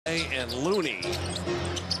And Looney.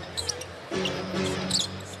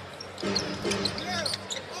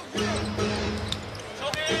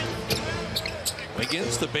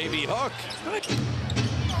 Against the baby hook.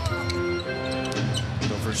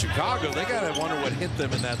 So for Chicago, they gotta wonder what hit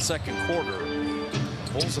them in that second quarter.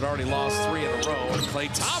 Bulls had already lost 3 in a row, and Klay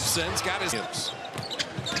Thompson's got his hips.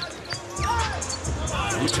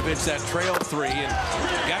 Vucevic that trail 3, and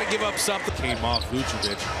got to give up something. Came off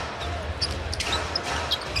Vucevic.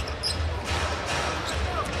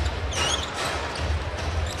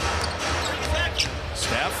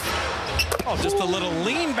 Steph. Oh, just a little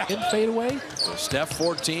lean back. And fade away. So Steph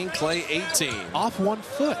 14, Klay 18. Off 1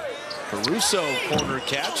 foot. Caruso corner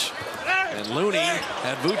catch. And Looney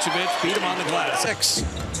had Vucevic beat him on the glass. 6.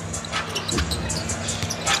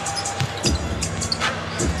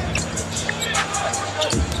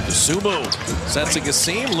 Sumo sensing a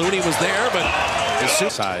seam. Looney was there, but his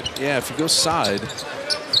side. Yeah, if you go side.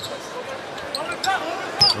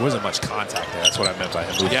 There wasn't much contact there. That's what I meant by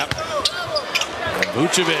him. Yep. And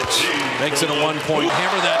Vucevic makes it a 1-point.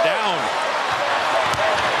 Hammer that down.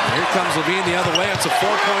 And here comes Levine the other way. It's a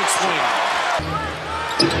 4-point swing.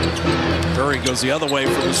 Curry goes the other way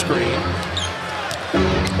from the screen.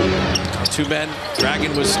 2 men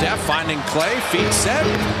dragging with Steph, finding Klay. Feet set.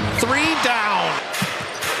 3 down.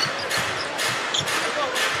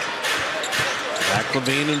 Back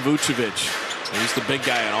Levine and Vucevic. He's the big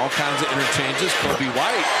guy in all kinds of interchanges. Kobe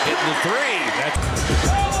White hitting the 3.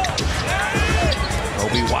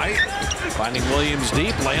 Kobe White finding Williams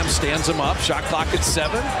deep. Lamb stands him up. Shot clock at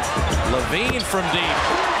 7. Levine from deep.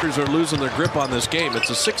 Are losing their grip on this game. It's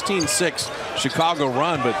a 16-6 Chicago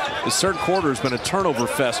run, but the third quarter has been a turnover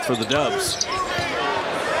fest for the Dubs.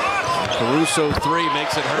 Caruso 3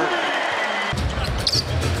 makes it hurt.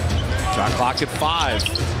 Shot clock at 5.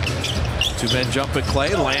 2 men jump at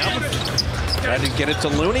Klay. Lamb tried to get it to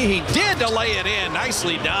Looney. He did to lay it in.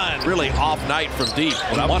 Nicely done. Really off night from deep.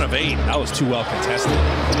 Well, 1 of 8. That was too well contested.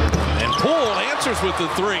 And Poole answers with the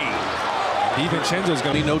 3. DiVincenzo's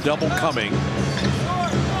going to be no double coming.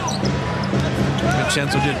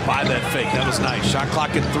 Vincenzo didn't buy that fake. That was nice. Shot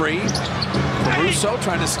clock at 3. Caruso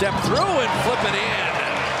trying to step through and flip it in.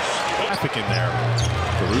 traffic in there.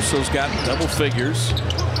 Caruso's got double figures.